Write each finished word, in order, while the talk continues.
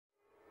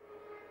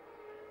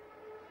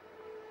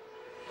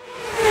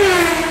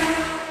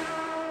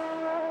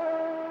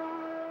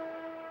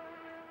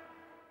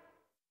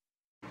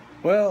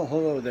Well,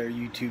 hello there,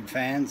 YouTube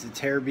fans. It's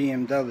Hair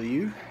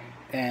BMW,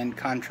 and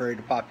contrary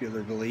to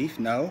popular belief,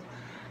 no,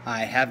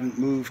 I haven't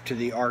moved to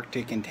the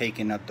Arctic and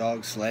taken up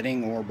dog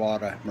sledding or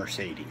bought a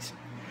Mercedes.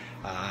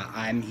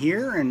 I'm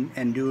here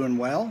and doing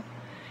well,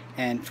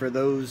 and for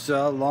those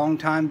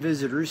long-time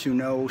visitors who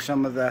know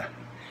some of the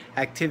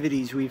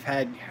activities we've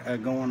had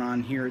going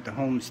on here at the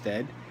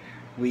homestead,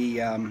 we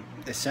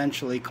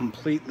essentially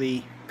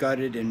completely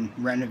gutted and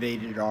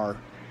renovated our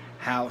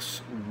house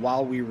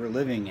while we were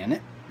living in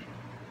it.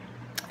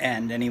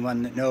 And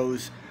anyone that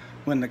knows,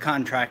 when the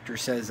contractor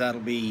says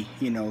that'll be,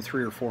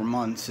 3 or 4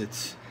 months,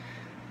 it's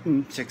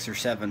 6 or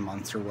 7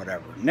 months or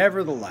whatever.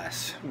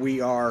 Nevertheless,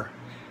 we are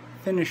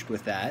finished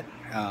with that.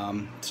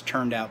 It's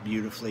turned out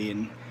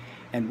beautifully,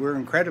 and we're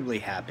incredibly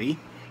happy.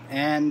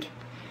 And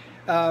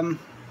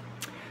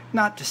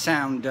not to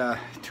sound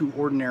too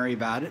ordinary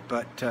about it,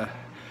 but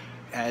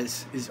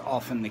as is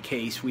often the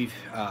case, we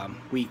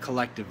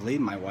collectively,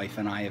 my wife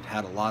and I, have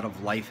had a lot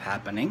of life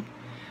happening.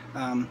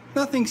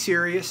 Nothing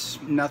serious,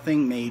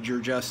 nothing major,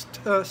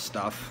 just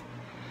stuff.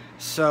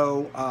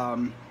 So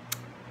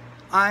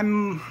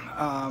and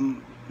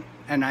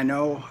I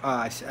know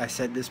I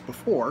said this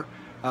before,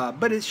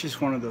 but it's just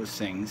one of those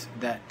things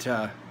that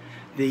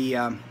the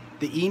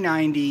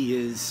E90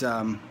 is,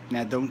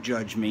 now don't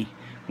judge me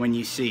when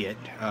you see it,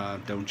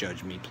 don't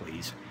judge me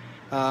please.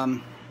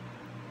 The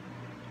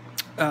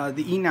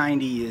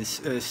E90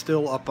 is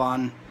still up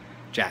on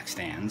jack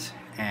stands,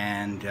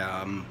 and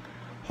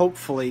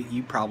hopefully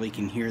you probably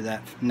can hear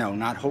that. No,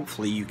 not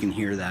hopefully you can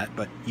hear that,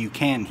 but you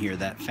can hear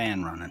that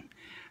fan running.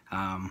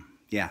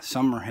 Yeah,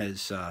 summer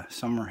has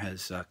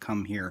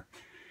come here.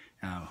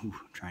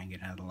 Try and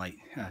get out of the light.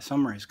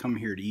 Summer has come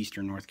here to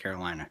eastern North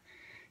Carolina.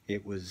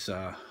 It was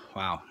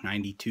wow,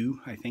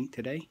 92 I think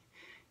today,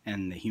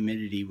 and the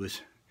humidity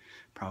was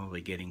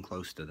probably getting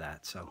close to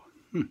that. So,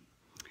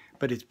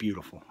 but it's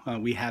beautiful.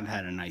 We have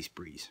had a nice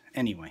breeze.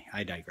 Anyway,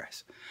 I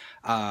digress.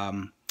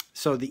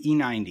 So the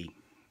E90.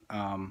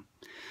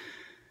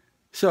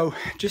 So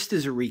just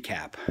as a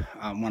recap,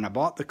 when I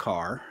bought the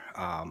car,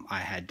 I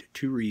had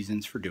two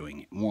reasons for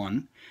doing it.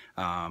 One,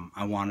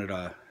 I wanted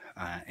an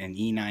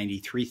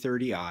E90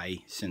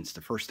 330i since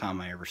the first time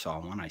I ever saw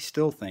one. I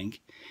still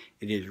think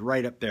it is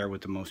right up there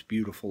with the most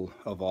beautiful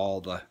of all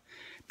the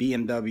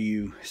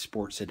BMW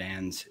sports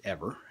sedans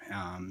ever,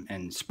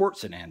 and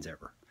sports sedans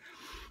ever.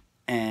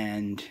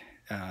 And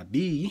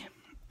B,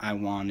 I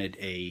wanted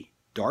a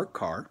dark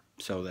car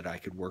so that I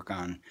could work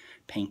on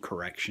paint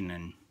correction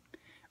and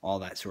all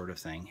that sort of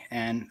thing.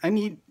 And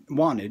I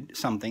wanted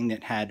something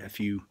that had a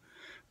few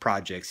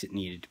projects that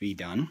needed to be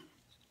done.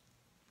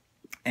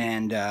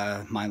 And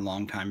my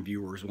longtime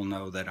viewers will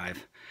know that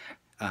I've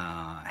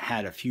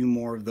had a few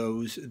more of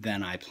those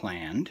than I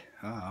planned.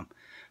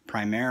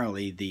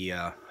 Primarily the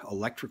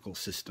electrical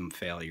system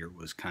failure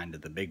was kind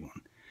of the big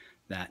one.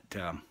 That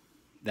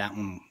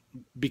one,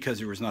 because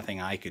there was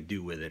nothing I could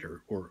do with it,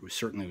 or it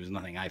certainly was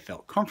nothing I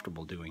felt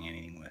comfortable doing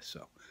anything with.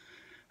 So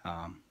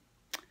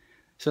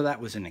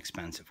that was an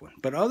expensive one.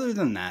 But other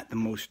than that, the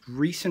most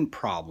recent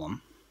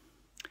problem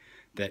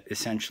that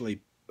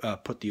essentially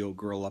put the old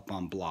girl up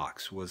on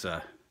blocks was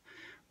a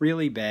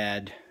really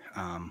bad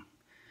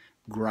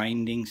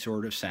grinding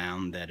sort of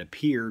sound that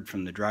appeared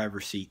from the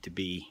driver's seat to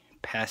be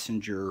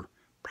passenger,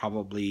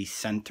 probably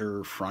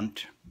center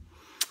front.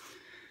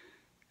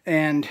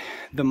 And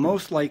the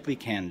most likely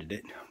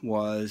candidate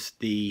was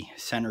the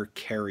center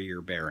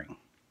carrier bearing.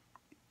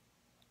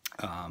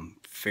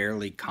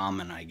 Fairly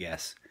common, I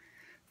guess,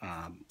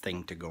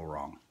 thing to go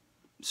wrong.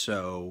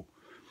 So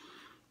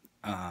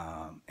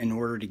in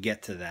order to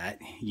get to that,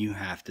 you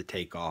have to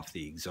take off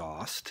the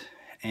exhaust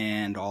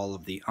and all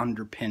of the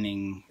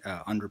underpinning,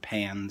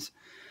 underpans,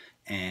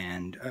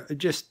 and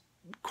just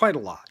quite a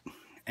lot.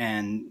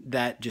 And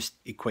that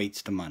just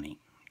equates to money.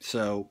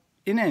 So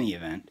in any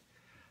event,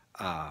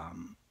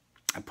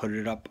 I put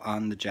it up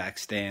on the jack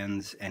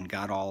stands and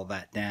got all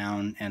that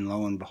down, and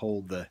lo and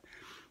behold, the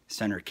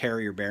center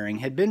carrier bearing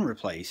had been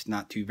replaced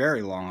not too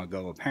very long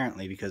ago,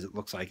 apparently, because it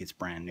looks like it's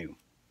brand new.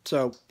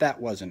 So that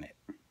wasn't it.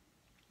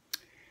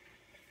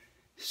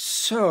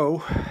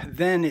 So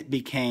then it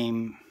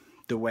became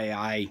the way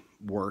I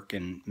work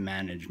and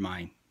manage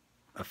my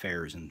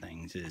affairs and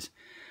things is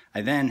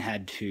I then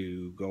had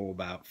to go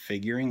about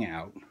figuring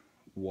out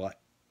what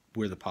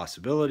were the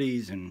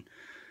possibilities, and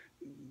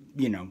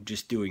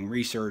just doing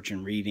research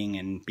and reading.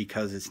 And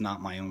because it's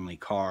not my only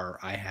car,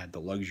 I had the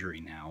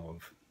luxury now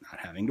of not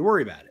having to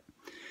worry about it.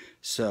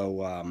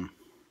 So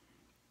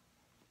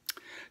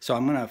so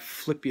I'm gonna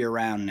flip you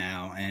around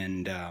now,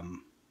 and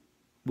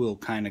we'll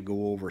kind of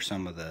go over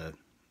some of the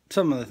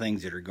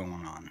things that are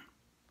going on.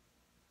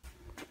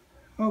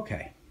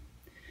 Okay,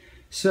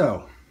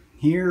 so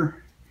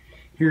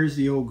here's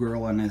the old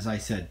girl, and as I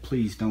said,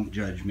 please don't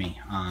judge me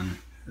on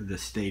the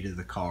state of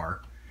the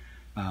car.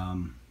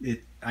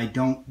 I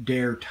don't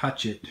dare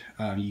touch it.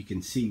 You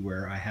can see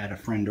where I had a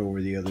friend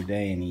over the other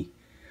day, and he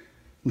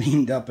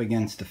leaned up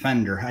against the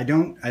fender. I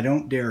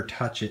don't dare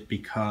touch it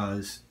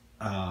because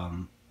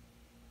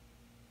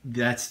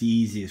that's the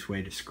easiest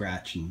way to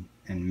scratch and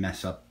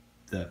mess up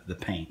the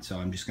paint. So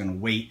I'm just going to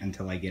wait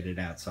until I get it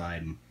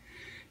outside and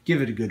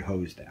give it a good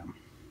hose down.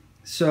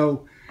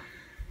 So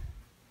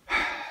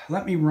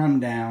let me run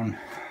down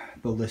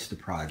the list of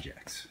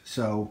projects.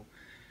 So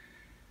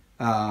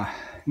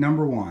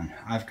number one,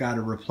 I've got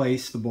to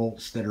replace the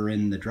bolts that are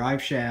in the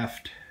drive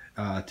shaft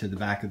to the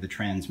back of the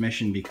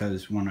transmission,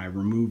 because when I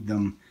removed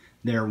them,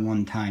 they're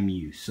one-time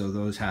use, so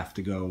those have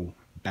to go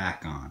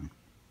back on.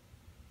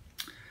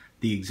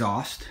 The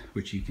exhaust,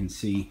 which you can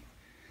see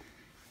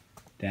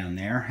down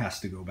there, has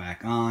to go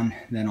back on.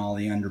 Then all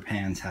the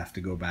underpans have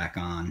to go back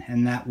on,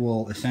 and that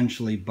will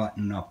essentially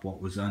button up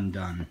what was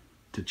undone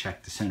to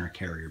check the center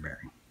carrier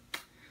bearing.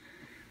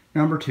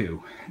 Number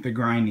two, the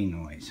grinding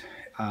noise.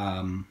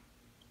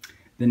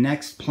 The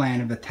next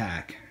plan of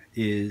attack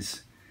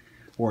is,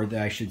 or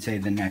I should say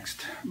the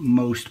next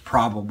most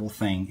probable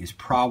thing, is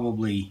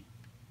probably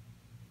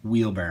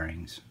wheel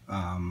bearings.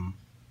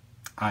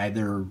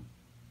 Either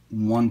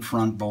one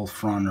front, both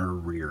front, or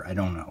rear. I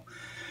don't know.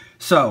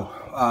 So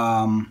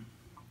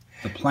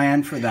the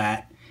plan for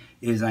that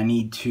is I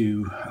need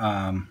to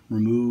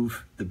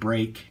remove the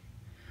brake,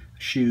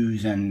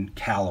 shoes, and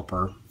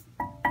caliper.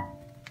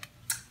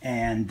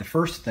 And the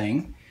first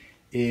thing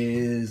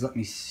is, let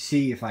me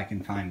see if I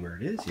can find where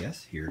it is.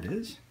 Yes, here it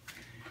is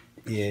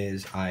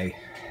I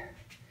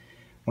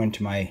went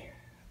to my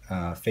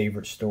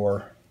favorite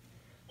store,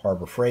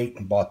 Harbor Freight,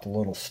 and bought the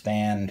little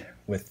stand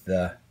with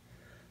the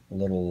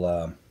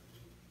little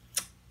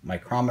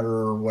micrometer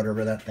or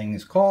whatever that thing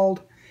is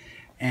called,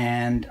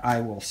 and I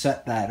will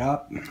set that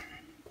up.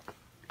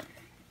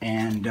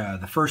 And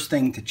the first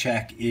thing to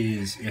check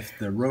is if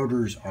the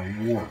rotors are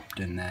warped,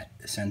 and that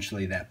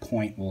essentially that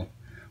point will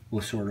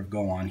sort of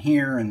go on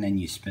here, and then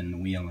you spin the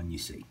wheel and you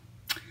see.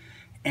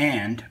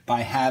 And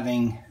by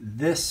having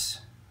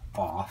this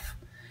off,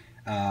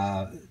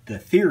 the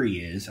theory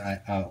is,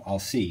 I'll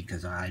see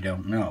because I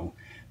don't know,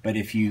 but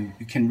if you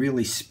can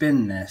really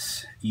spin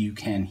this, you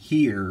can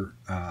hear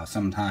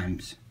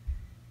sometimes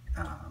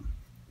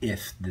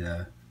if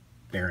the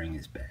bearing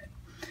is bad.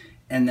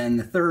 And then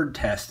the third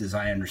test, as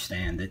I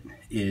understand it,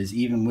 is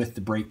even with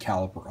the brake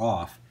caliper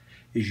off,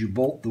 is you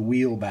bolt the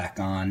wheel back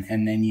on,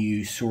 and then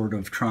you sort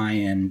of try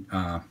and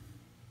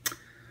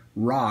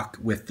rock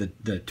with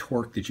the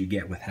torque that you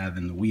get with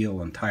having the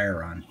wheel and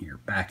tire on here,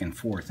 back and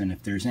forth. And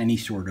if there's any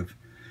sort of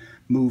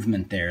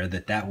movement there,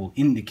 that will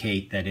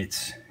indicate that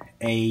it's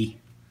a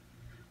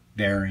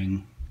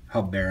bearing,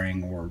 hub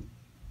bearing, or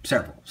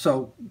several.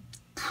 So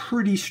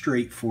pretty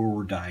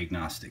straightforward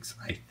diagnostics,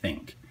 I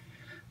think.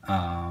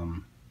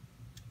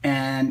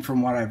 And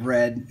from what I've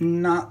read,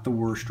 not the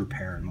worst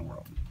repair in the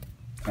world.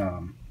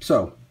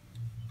 So,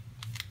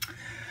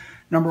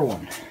 number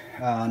one.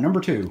 Number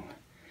two,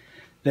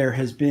 there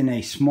has been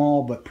a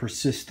small but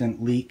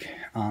persistent leak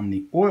on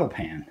the oil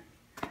pan.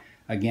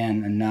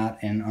 Again, not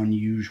an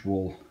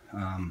unusual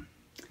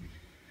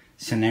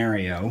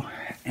scenario.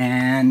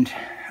 And,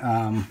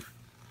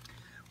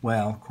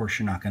 well, of course,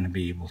 you're not going to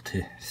be able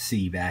to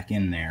see back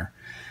in there.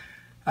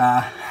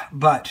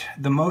 But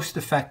the most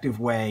effective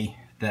way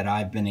that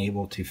I've been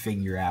able to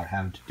figure out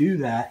how to do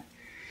that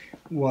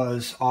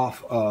was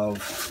off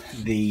of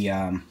the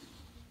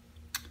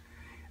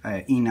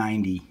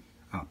E90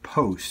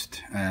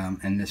 post,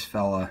 and this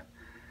fella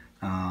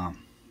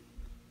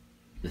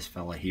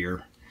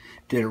here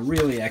did a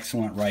really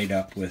excellent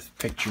write-up with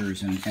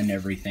pictures and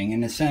everything.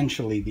 And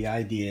essentially the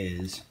idea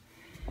is,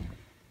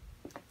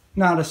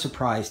 not a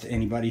surprise to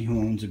anybody who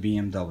owns a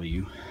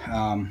BMW,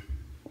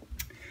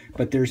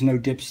 but there's no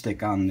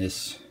dipstick on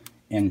this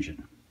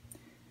engine.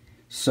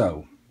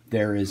 So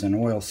there is an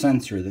oil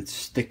sensor that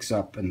sticks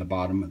up in the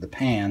bottom of the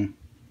pan.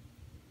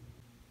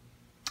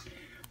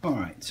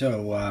 Alright,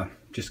 so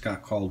just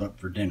got called up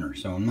for dinner,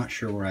 so I'm not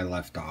sure where I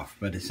left off,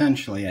 but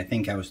essentially I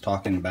think I was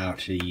talking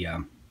about the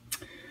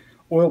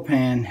oil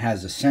pan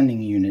has a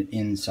sending unit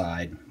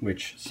inside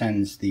which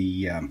sends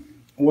the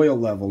oil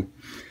level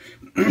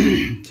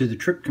to the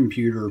trip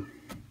computer,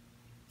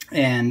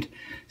 and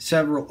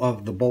several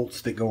of the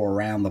bolts that go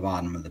around the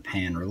bottom of the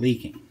pan are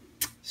leaking.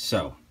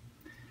 So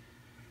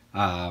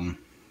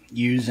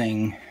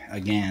using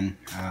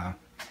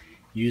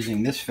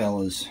this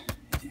fella's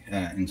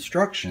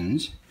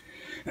instructions,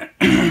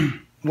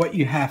 what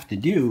you have to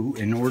do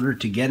in order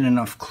to get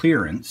enough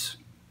clearance,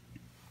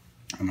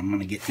 and I'm going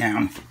to get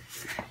down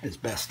as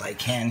best I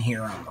can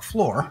here on the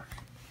floor,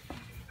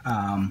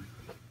 and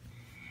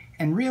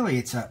really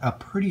it's a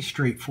pretty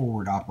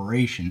straightforward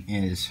operation,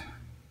 is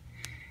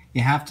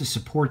you have to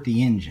support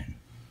the engine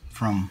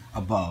from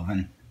above,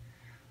 and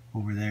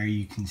over there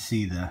you can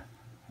see the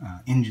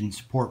engine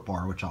support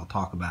bar, which I'll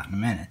talk about in a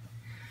minute.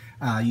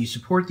 You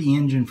support the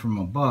engine from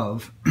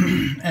above,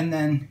 and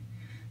then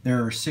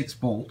there are 6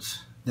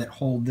 bolts that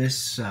hold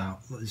this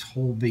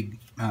whole big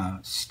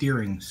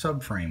steering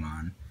subframe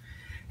on,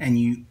 and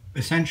you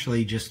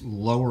essentially just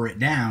lower it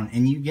down,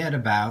 and you get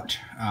about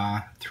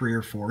 3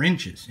 or 4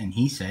 inches. And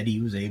he said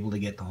he was able to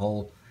get the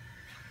whole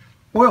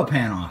oil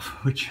pan off,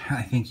 which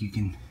I think you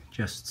can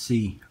just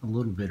see a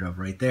little bit of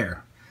right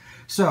there.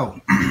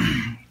 So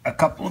a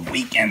couple of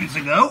weekends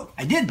ago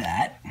I did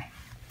that,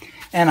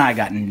 and I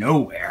got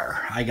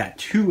nowhere. I got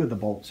 2 of the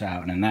bolts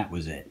out, and that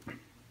was it.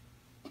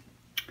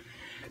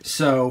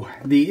 So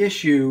the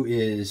issue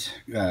is,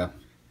 now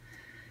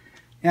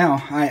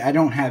I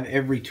don't have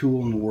every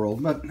tool in the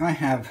world, but I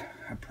have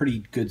a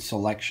pretty good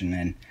selection,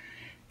 and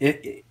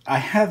I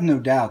have no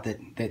doubt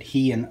that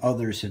he and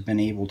others have been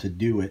able to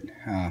do it,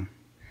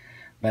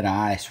 but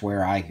I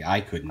swear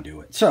I couldn't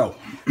do it. So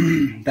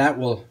that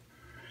will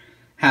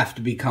have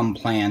to become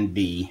plan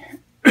B.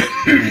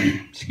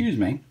 Excuse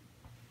me.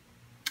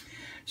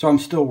 So I'm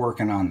still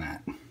working on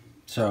that.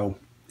 So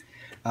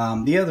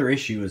the other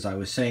issue, as I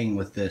was saying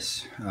with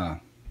this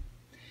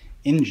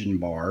engine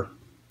bar,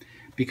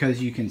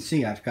 because you can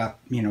see I've got,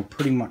 you know,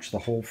 pretty much the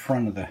whole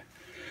front of the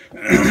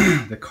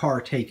the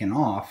car taken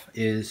off,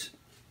 is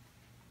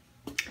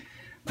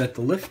that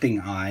the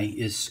lifting eye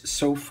is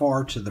so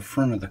far to the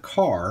front of the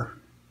car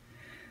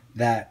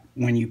that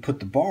when you put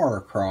the bar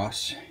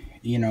across,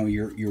 you know,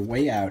 you're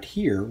way out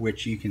here,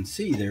 which you can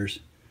see there's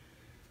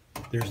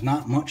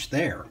not much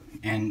there.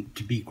 And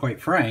to be quite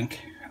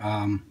frank,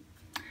 I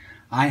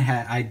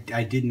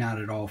did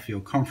not at all feel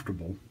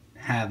comfortable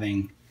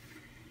having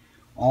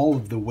all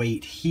of the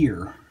weight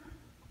here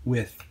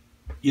with,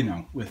 you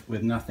know,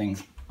 with nothing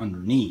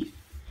underneath.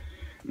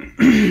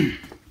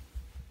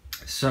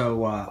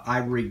 So I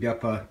rigged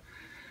up a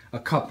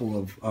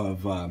couple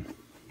of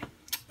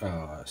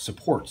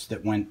supports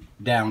that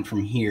went down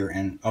from here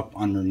and up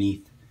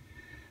underneath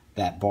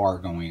that bar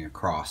going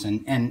across,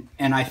 and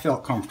I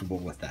felt comfortable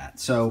with that.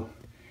 So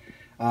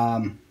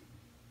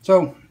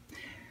so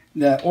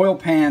the oil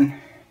pan,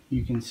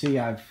 you can see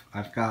I've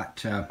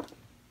got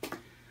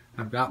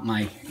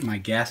my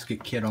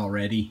gasket kit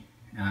already,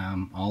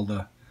 all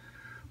the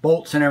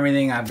bolts and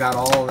everything. I've got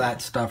all of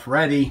that stuff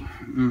ready.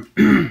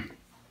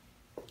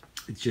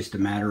 It's just a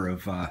matter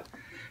of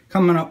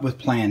coming up with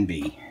plan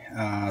B.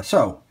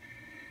 So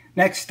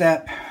next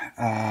step,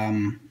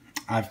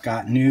 I've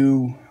got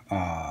new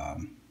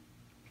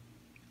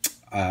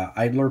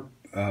idler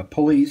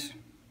pulleys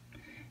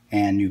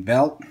and new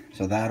belt,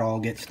 so that all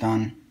gets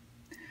done.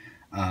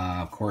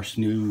 Of course,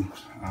 new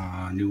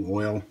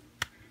oil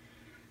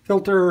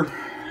filter,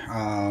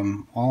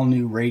 all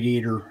new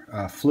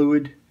radiator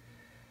fluid,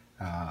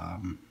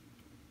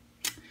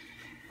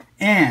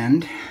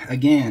 and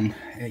again,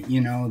 you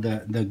know,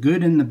 the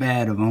good and the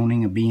bad of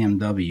owning a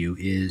BMW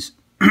is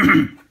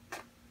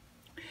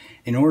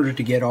in order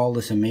to get all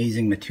this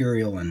amazing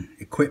material and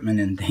equipment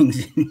and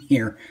things in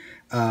here,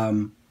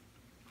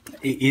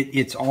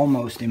 it's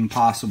almost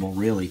impossible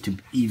really to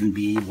even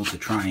be able to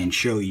try and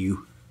show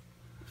you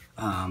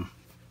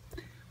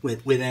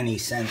with any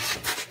sense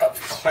of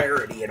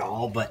clarity at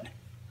all. But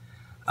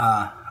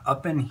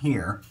up in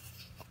here,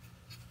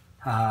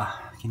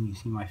 can you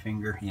see my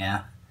finger?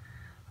 Yeah,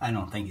 I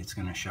don't think it's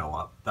going to show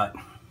up, but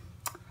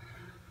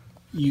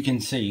you can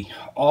see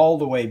all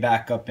the way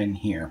back up in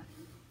here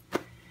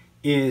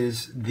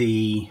is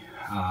the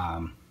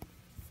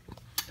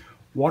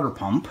water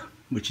pump,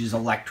 which is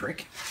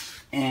electric,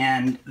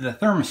 and the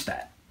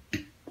thermostat.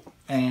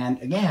 And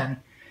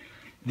again,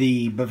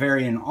 the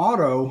Bavarian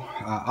Auto,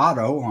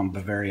 on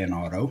Bavarian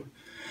Auto,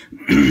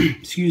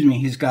 excuse me,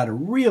 he's got a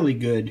really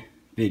good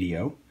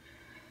video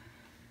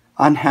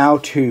on how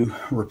to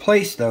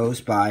replace those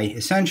by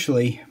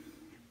essentially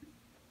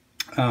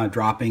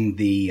dropping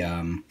the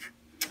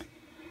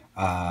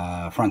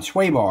front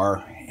sway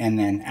bar and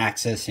then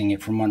accessing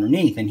it from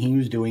underneath, and he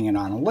was doing it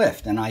on a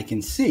lift. And I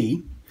can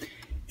see,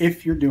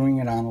 if you're doing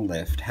it on a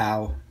lift,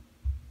 how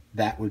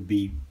that would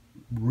be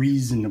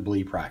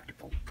reasonably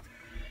practical.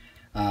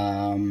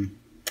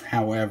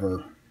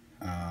 However,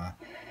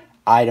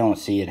 I don't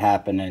see it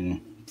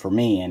happening, for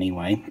me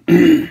anyway,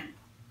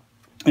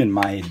 in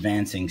my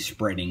advancing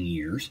spreading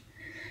years.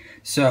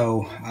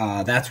 So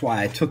that's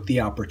why I took the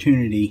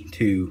opportunity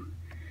to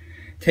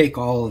take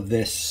all of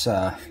this,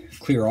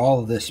 clear all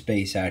of this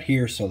space out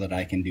here so that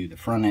I can do the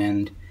front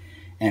end,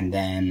 and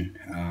then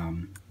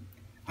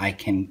I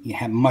can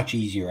have much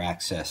easier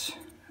access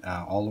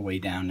all the way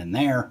down in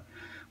there,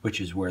 which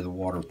is where the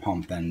water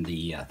pump and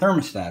the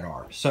thermostat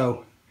are.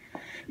 So,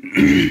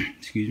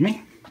 excuse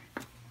me,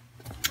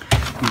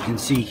 you can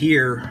see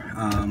here,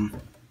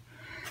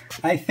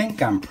 I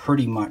think I'm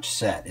pretty much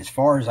set. As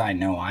far as I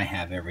know, I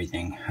have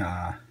everything.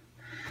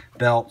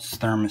 Belts,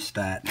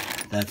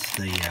 thermostat, that's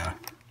the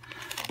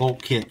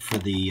bolt kit for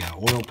the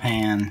oil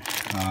pan,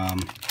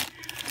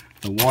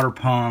 the water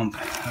pump,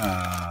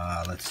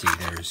 let's see,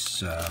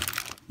 there's,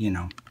 you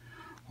know,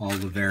 all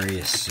the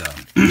various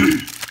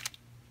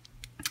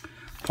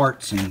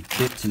parts and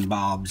bits and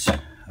bobs.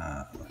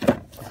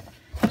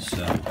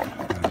 So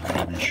I'm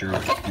not even sure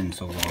it's been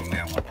so long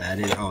now what that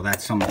is. Oh,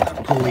 that's some of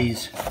the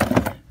pulleys.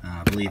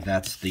 I believe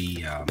that's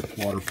the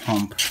water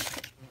pump,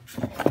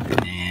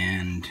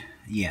 and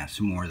yeah,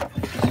 some more of the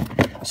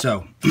pulleys.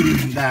 So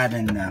that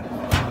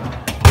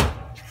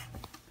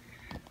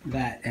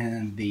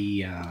and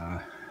the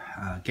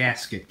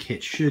gasket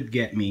kit should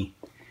get me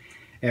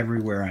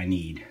everywhere I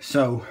need.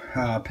 So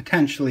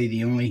potentially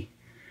the only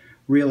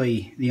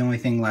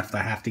thing left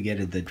I have to get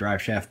is the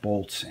drive shaft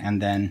bolts,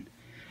 and then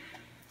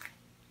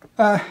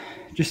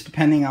just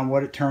depending on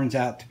what it turns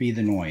out to be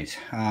the noise.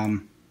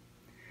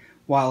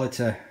 While it's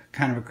a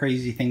kind of a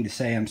crazy thing to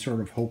say, I'm sort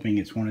of hoping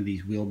it's one of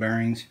these wheel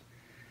bearings.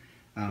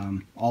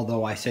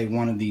 Although I say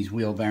one of these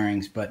wheel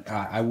bearings, but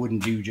I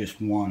wouldn't do just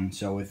one.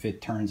 So if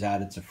it turns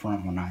out it's a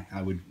front one,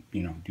 I would,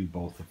 you know, do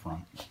both the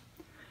front.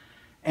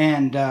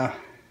 And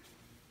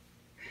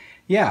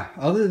yeah,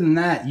 other than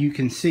that, you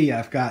can see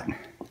I've got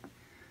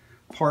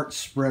parts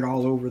spread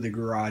all over the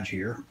garage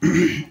here.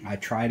 I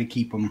try to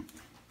keep them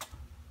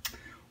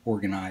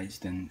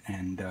organized,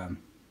 and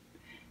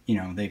you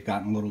know, they've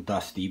gotten a little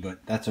dusty,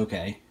 but that's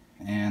okay.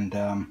 And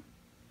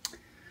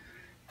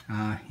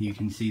you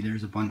can see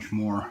there's a bunch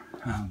more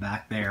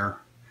back there.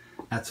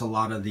 That's a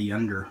lot of the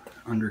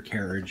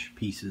undercarriage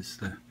pieces,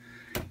 the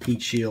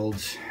heat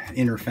shields,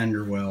 inner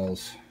fender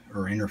wells,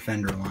 or inner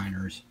fender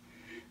liners.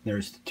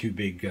 There's the two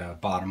big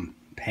bottom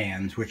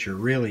pans, which are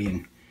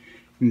really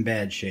in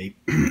bad shape.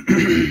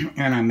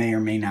 And I may or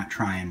may not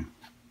try and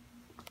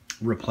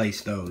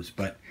replace those.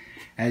 But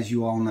as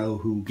you all know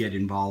who get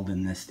involved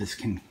in this, this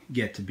can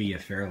get to be a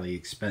fairly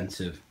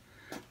expensive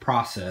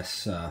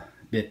process,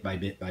 bit by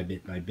bit by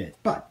bit by bit.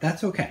 But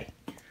that's okay.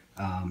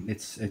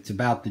 It's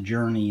about the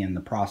journey and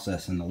the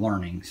process and the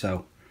learning,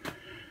 so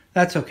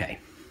that's okay.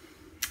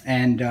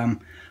 And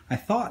I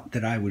thought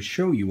that I would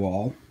show you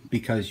all,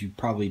 because you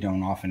probably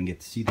don't often get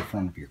to see the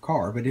front of your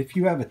car, but if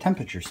you have a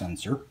temperature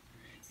sensor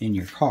in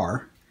your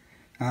car,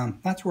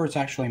 that's where it's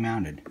actually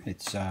mounted.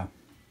 It's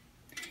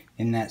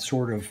in that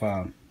sort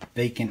of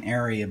vacant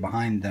area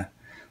behind the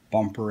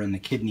bumper and the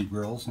kidney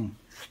grills, and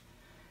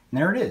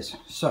there it is.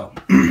 So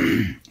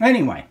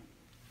anyway,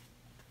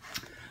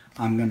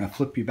 I'm gonna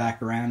flip you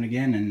back around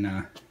again,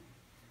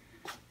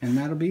 and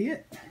that'll be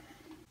it.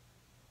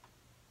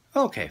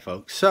 Okay,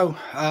 folks, so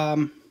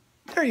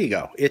there you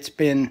go. It's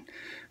been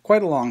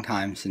quite a long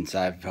time since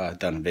I've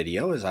done a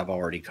video, as I've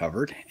already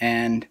covered,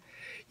 and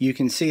you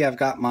can see I've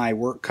got my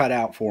work cut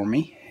out for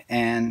me,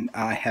 and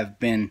I have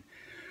been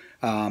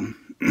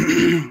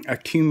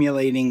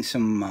accumulating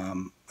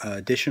some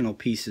additional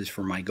pieces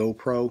for my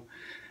GoPro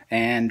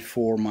and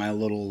for my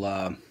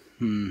little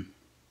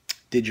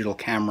digital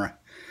camera.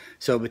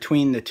 So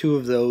between the two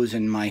of those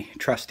and my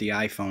trusty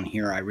iPhone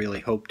here, I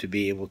really hope to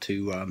be able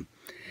to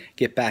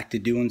get back to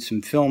doing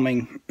some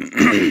filming.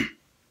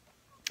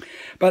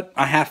 But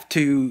I have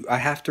to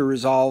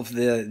resolve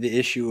the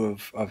issue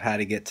of how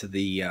to get to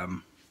the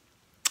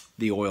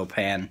oil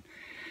pan.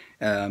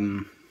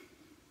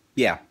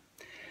 Yeah.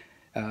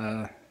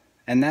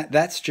 And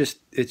it's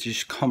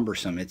just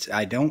cumbersome.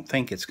 I don't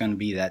think it's going to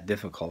be that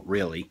difficult,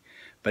 really,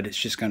 but it's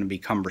just going to be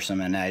cumbersome,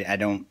 and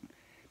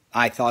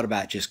I thought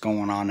about just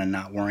going on and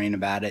not worrying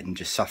about it and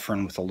just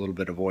suffering with a little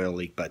bit of oil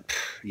leak, but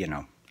you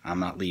know, I'm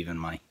not leaving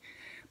my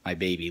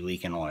baby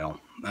leaking oil.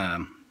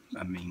 I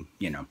mean,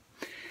 you know.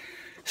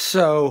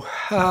 So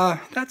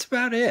that's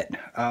about it.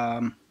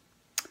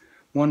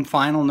 One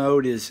final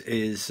note is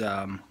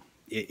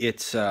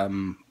it's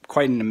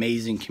quite an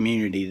amazing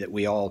community that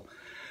we all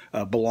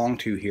belong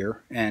to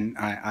here, and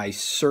I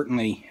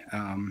certainly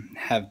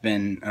have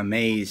been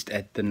amazed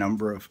at the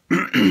number of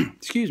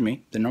excuse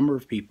me, the number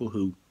of people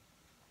who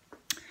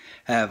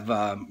have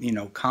you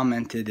know,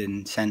 commented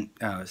and sent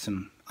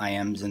some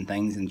IMs and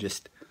things, and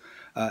just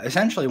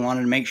essentially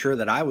wanted to make sure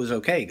that I was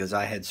okay, because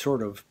I had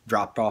sort of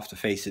dropped off the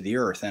face of the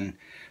earth. And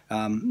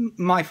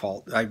my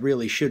fault. I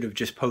really should have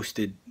just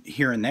posted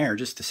here and there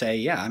just to say,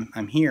 yeah,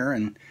 I'm here,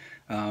 and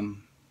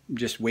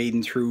just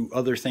wading through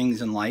other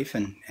things in life,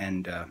 and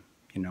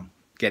you know,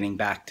 getting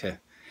back to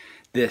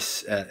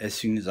this as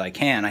soon as I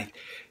can.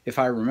 If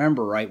I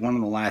remember right, one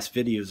of the last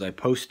videos I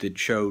posted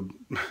showed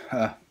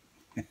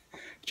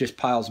just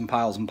piles and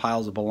piles and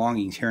piles of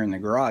belongings here in the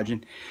garage,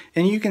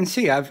 and you can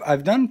see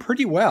I've done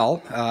pretty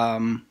well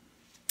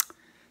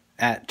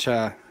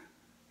at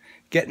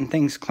getting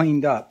things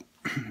cleaned up.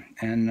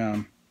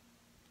 And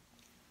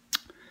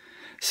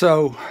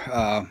so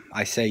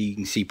I say you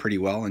can see pretty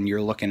well, and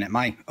you're looking at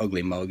my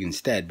ugly mug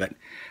instead. But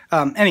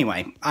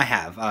anyway, I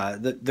have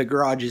the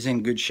garage is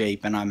in good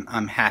shape, and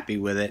I'm happy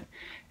with it.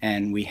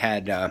 And we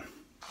had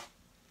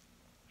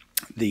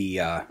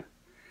the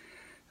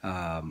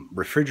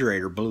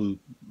refrigerator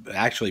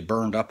actually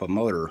burned up a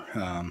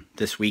motor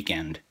this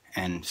weekend,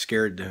 and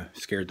scared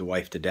the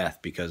wife to death,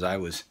 because I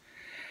was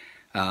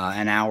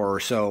an hour or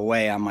so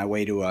away on my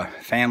way to a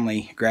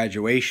family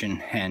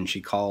graduation, and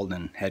she called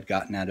and had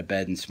gotten out of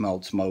bed and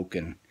smelled smoke,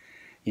 and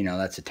you know,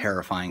 that's a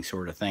terrifying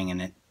sort of thing. And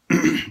it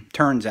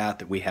turns out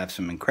that we have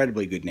some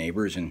incredibly good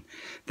neighbors, and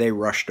they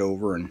rushed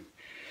over and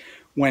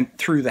went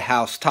through the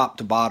house top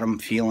to bottom,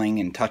 feeling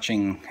and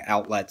touching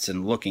outlets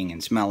and looking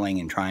and smelling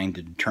and trying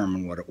to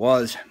determine what it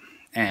was.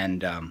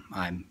 And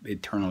I'm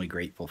eternally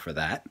grateful for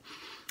that.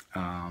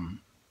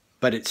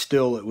 But it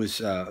was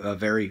a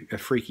very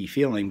freaky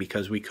feeling,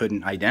 because we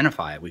couldn't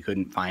identify it. We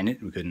couldn't find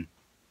it. We couldn't,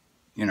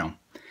 you know.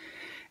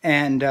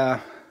 And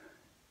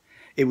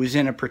it was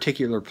in a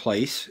particular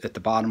place at the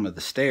bottom of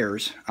the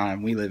stairs.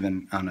 We live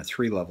on a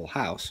 3-level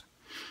house.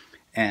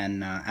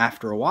 And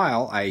after a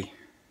while,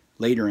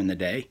 later in the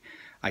day,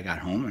 I got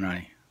home and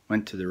I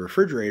went to the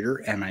refrigerator,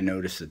 and I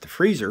noticed that the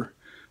freezer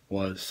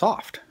was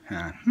soft.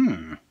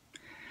 And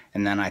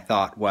then I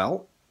thought,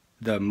 well,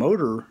 the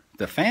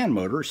fan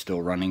motor is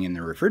still running in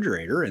the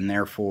refrigerator, and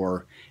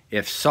therefore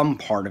if some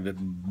part of it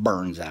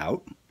burns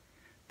out,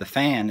 the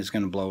fan is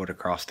going to blow it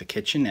across the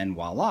kitchen, and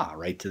voila,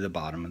 right to the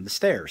bottom of the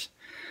stairs.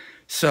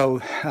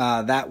 So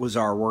that was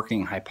our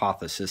working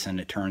hypothesis, and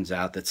it turns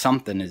out that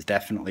something has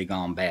definitely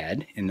gone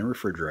bad in the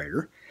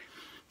refrigerator.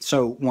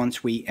 So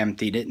once we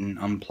emptied it and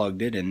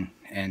unplugged it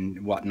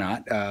and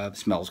whatnot,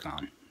 smell's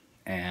gone.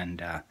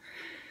 And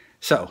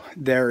so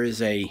there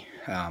is a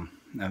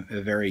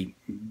very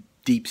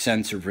deep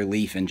sense of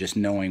relief in just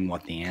knowing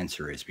what the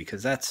answer is,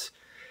 because that's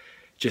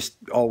just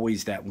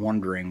always that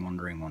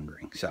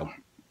wondering. So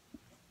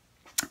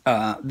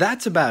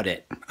that's about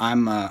it.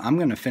 I'm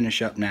going to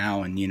finish up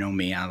now, and you know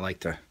me, I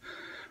like to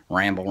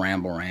ramble.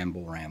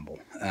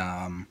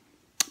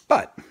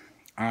 But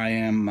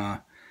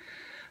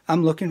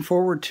I'm looking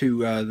forward to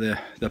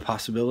the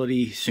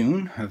possibility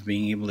soon of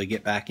being able to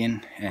get back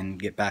in and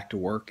get back to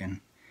work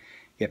and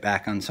get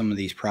back on some of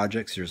these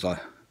projects. There's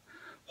a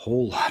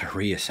whole lot of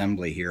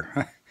reassembly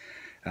here.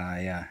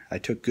 I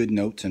took good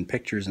notes and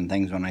pictures and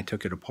things when I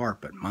took it apart,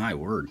 but my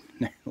word,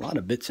 a lot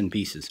of bits and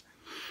pieces.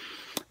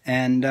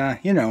 And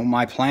you know,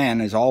 my plan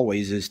as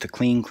always is to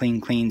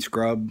clean,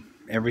 scrub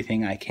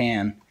everything I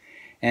can.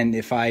 And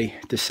if I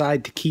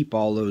decide to keep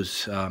all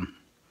those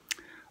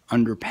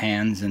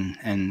underpans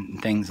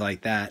and things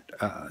like that,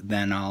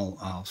 then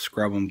I'll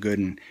scrub them good.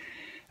 And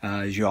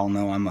as you all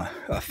know, I'm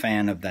a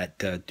fan of that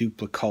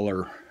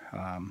Duplicolor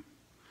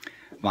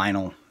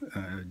vinyl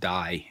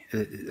dye,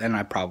 and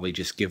I probably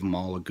just give them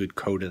all a good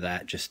coat of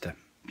that just to,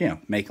 you know,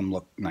 make them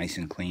look nice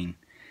and clean.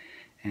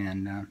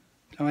 And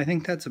so I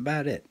think that's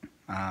about it.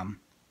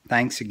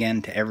 Thanks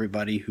again to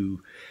everybody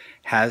who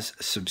has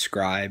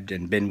subscribed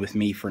and been with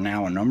me for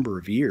now a number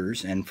of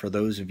years, and for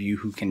those of you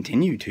who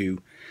continue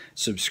to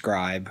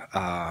subscribe,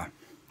 I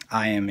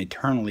am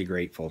eternally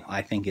grateful.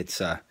 I think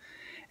it's an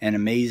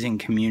amazing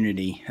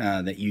community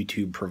that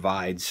YouTube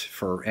provides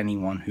for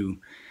anyone who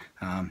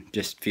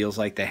just feels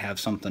like they have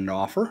something to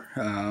offer,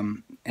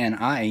 and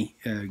I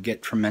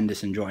get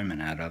tremendous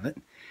enjoyment out of it,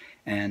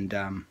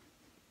 and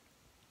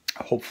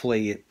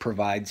hopefully it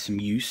provides some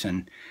use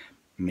and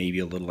maybe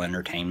a little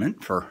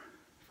entertainment for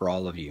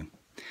all of you.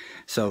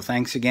 So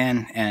thanks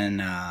again,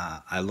 and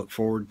I look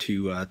forward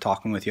to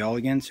talking with you all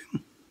again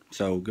soon.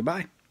 So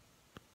goodbye.